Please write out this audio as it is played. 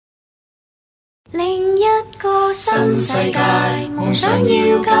另一個新世界，夢想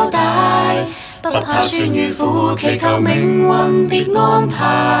要夠大，不怕酸與苦，祈求命運別安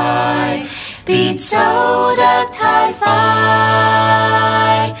排，別走得太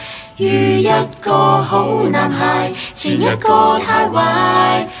快。如一個好男孩，前一個太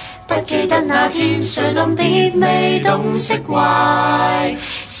壞，不記得那天誰臨別未懂釋懷，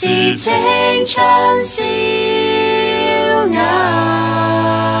是青春燒艾。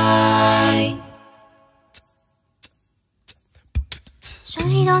想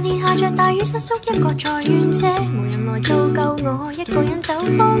起當天下着大雨失足一個在遠者，無人來做救我，一個人走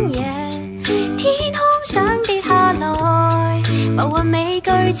荒野，天空想跌下來，浮雲美句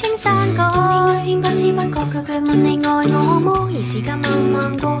青山改。當天不知不覺句問你愛我麼？而時間慢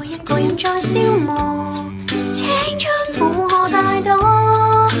慢過，一個人在消磨，青春負荷太多，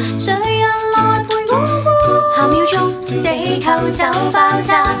誰人來陪我過？下秒鐘地球就爆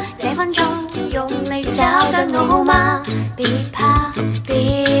炸，這分鐘用力找得我好嗎？別怕，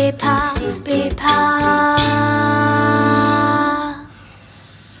別怕，別怕。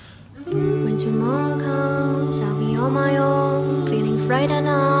When tomorrow comes, I'll be on my own, feeling frightened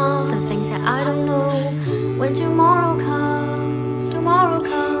of the things that I don't know. When tomorrow comes, tomorrow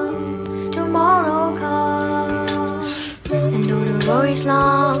comes, tomorrow comes. And though the road is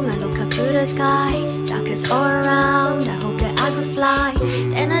long, I look up to the sky, dark is all around, I hope that I could fly.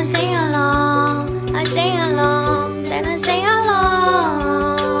 Then I sing along, I sing along, then I sing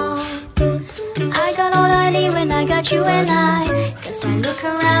along. I got all I need when I got you and I, cause I look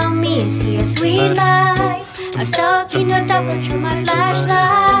around me and see a sweet life. I'm stuck in the dark, but through my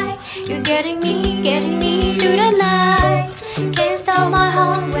flashlight, you're getting me through the night. Can't stop my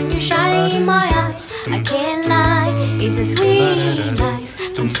heart when you're shining in my eyes. I can't lie, it's a sweet life.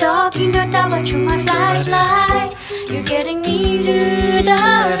 I'm stuck in the dark, but through my flashlight, you're getting me through the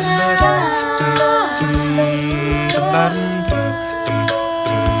night.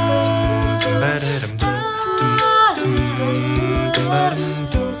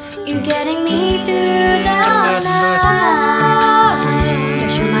 You're getting me through the night.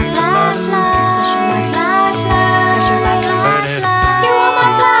 Cause you're my flashlight. Cause you're my flashlight. Cause you're my flashlight. You are my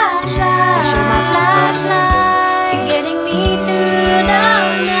flashlight. Cause you're my flashlight. You're getting me through the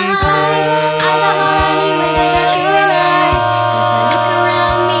night. I got all I need when I got you and I. Cause I look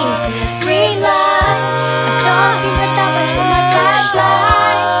around me and see a sweet light. I'm stuck in the dark, but you're my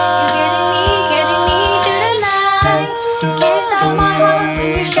flashlight. You're getting me through the night. Can't stop my heart when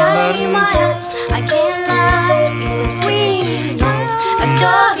you're shining in my eyes. I can't lie, it's a sweet life. I'm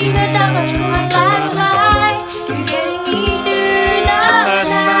stuck in the dark, but you're my flashlight. You're getting me through the night.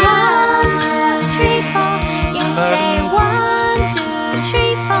 1, 2, 3, 4. You say 1, 2,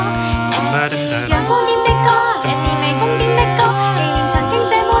 3, 4. 這是陽光點的歌，這是微風點的歌，既然曾經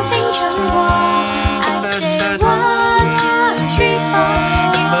這麼青春過。I say 1, 2, 3, 4.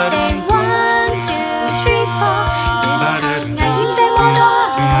 You say 1, 2, 3, 4. 危險這麼多，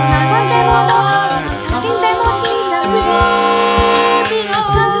難關這麼多，曾經這麼天真過。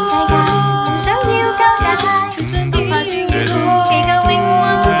新世界，夢想要夠大，不怕酸與苦，祈求命運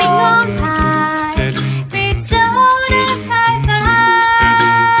別安排，別走得太快。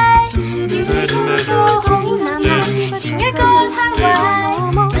如一個好男孩，前一個太壞，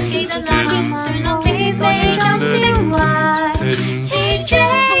不記得那天誰臨別未再釋懷，似這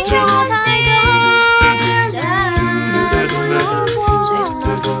種太多。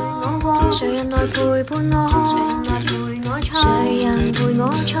誰人來陪伴我？誰人陪我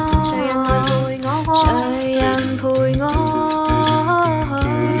錯？誰人來陪我過？誰人陪我？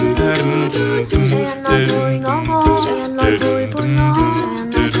誰人來陪我過？誰人來陪伴我？誰人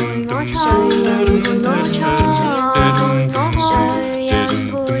來陪我錯？誰人陪我錯？誰人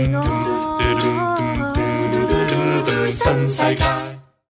陪我？新世界。